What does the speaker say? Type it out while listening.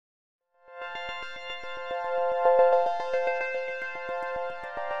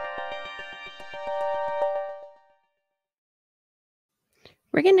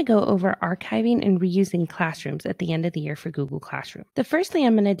We're going to go over archiving and reusing classrooms at the end of the year for Google Classroom. The first thing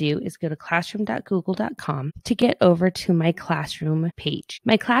I'm going to do is go to classroom.google.com to get over to my classroom page.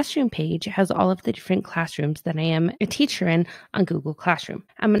 My classroom page has all of the different classrooms that I am a teacher in on Google Classroom.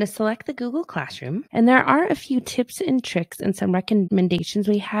 I'm going to select the Google Classroom, and there are a few tips and tricks and some recommendations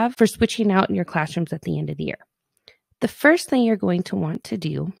we have for switching out your classrooms at the end of the year. The first thing you're going to want to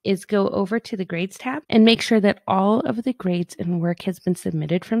do is go over to the Grades tab and make sure that all of the grades and work has been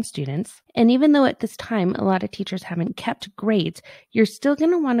submitted from students. And even though at this time a lot of teachers haven't kept grades, you're still going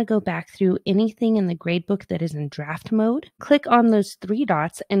to want to go back through anything in the gradebook that is in draft mode. Click on those three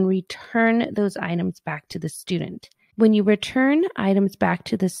dots and return those items back to the student. When you return items back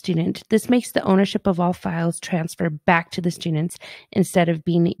to the student, this makes the ownership of all files transfer back to the students instead of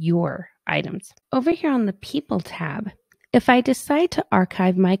being your items. Over here on the People tab, if I decide to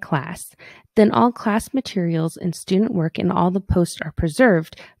archive my class, then all class materials and student work and all the posts are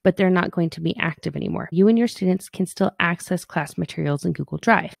preserved, but they're not going to be active anymore. You and your students can still access class materials in Google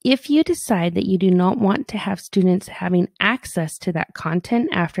Drive. If you decide that you do not want to have students having access to that content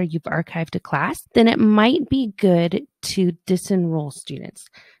after you've archived a class, then it might be good to disenroll students.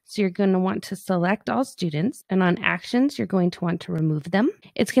 So you're going to want to select all students, and on actions, you're going to want to remove them.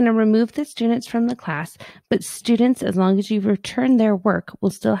 It's going to remove the students from the class, but students, as long as you return their work, will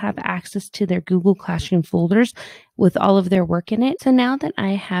still have access to their Google Classroom folders with all of their work in it. So now that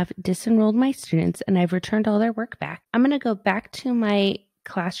I have disenrolled my students and I've returned all their work back, I'm going to go back to my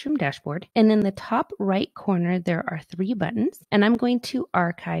classroom dashboard, and in the top right corner, there are three buttons, and I'm going to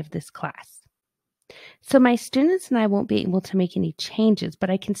archive this class. So my students and I won't be able to make any changes, but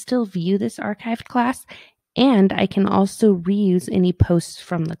I can still view this archived class, and I can also reuse any posts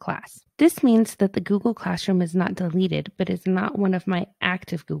from the class. This means that the Google Classroom is not deleted, but is not one of my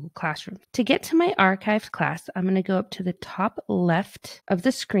active Google Classrooms. To get to my archived class, I'm going to go up to the top left of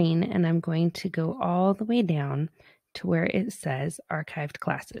the screen, and I'm going to go all the way down to where it says archived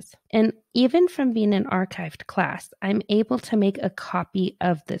classes. And even from being an archived class, I'm able to make a copy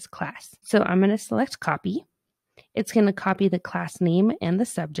of this class. So I'm going to select copy. It's going to copy the class name and the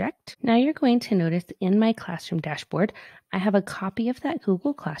subject. Now you're going to notice in my classroom dashboard, I have a copy of that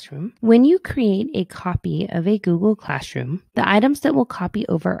Google Classroom. When you create a copy of a Google Classroom, the items that will copy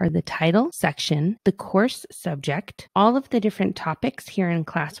over are the title section, the course subject, all of the different topics here in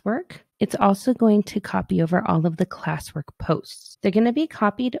classwork. It's also going to copy over all of the classwork posts. They're going to be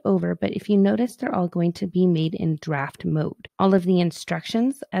copied over, but if you notice, they're all going to be made in draft mode. All of the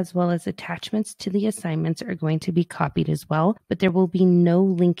instructions as well as attachments to the assignments are going to be copied as well, but there will be no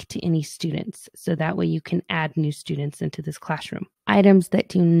link to any students. So that way you can add new students into this classroom. Items that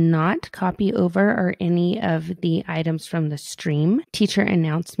do not copy over are any of the items from the stream, teacher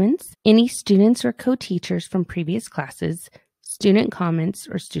announcements, any students or co-teachers from previous classes, student comments,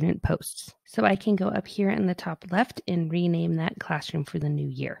 or student posts. So I can go up here in the top left and rename that classroom for the new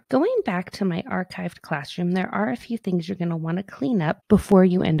year. Going back to my archived classroom, there are a few things you're going to want to clean up before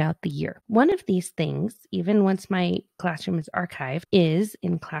you end out the year. One of these things, even once my classroom is archived, is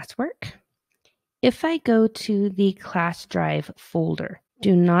in classwork. If I go to the class drive folder,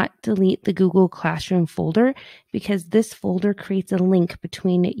 do not delete the Google Classroom folder because this folder creates a link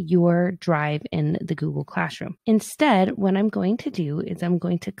between your drive and the Google Classroom. Instead, what I'm going to do is I'm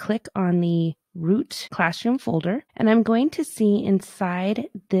going to click on the root classroom folder, and I'm going to see inside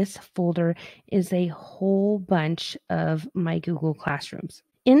this folder is a whole bunch of my Google Classrooms.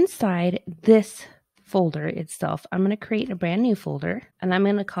 Inside this folder itself, I'm going to create a brand new folder, and I'm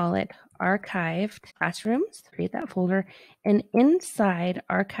going to call it Archived Classrooms. Create that folder, and inside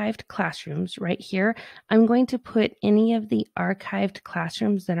Archived Classrooms right here, I'm going to put any of the archived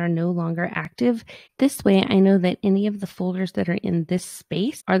classrooms that are no longer active. This way I know that any of the folders that are in this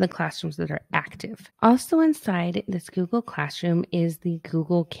space are the classrooms that are active. Also inside this Google Classroom is the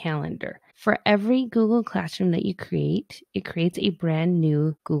Google Calendar. For every Google Classroom that you create, it creates a brand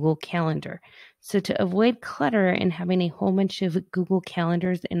new Google Calendar. So to avoid clutter and having a whole bunch of Google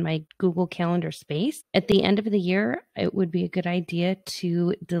Calendars in my Google Calendar space, at the end of the year, it would be a good idea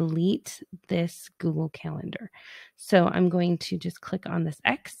to delete this Google Calendar. So I'm going to just click on this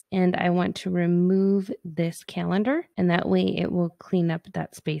X, and I want to remove this calendar, and that way it will clean up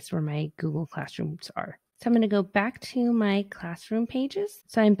that space where my Google Classrooms are. So I'm going to go back to my classroom pages.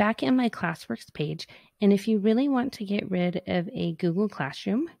 So I'm back in my Classworks page. And if you really want to get rid of a Google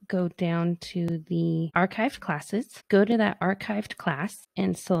Classroom, go down to the archived classes, go to that archived class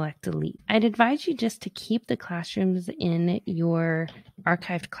and select delete. I'd advise you just to keep the classrooms in your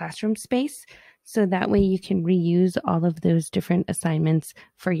archived classroom space, so that way you can reuse all of those different assignments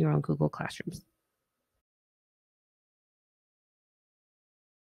for your own Google Classrooms.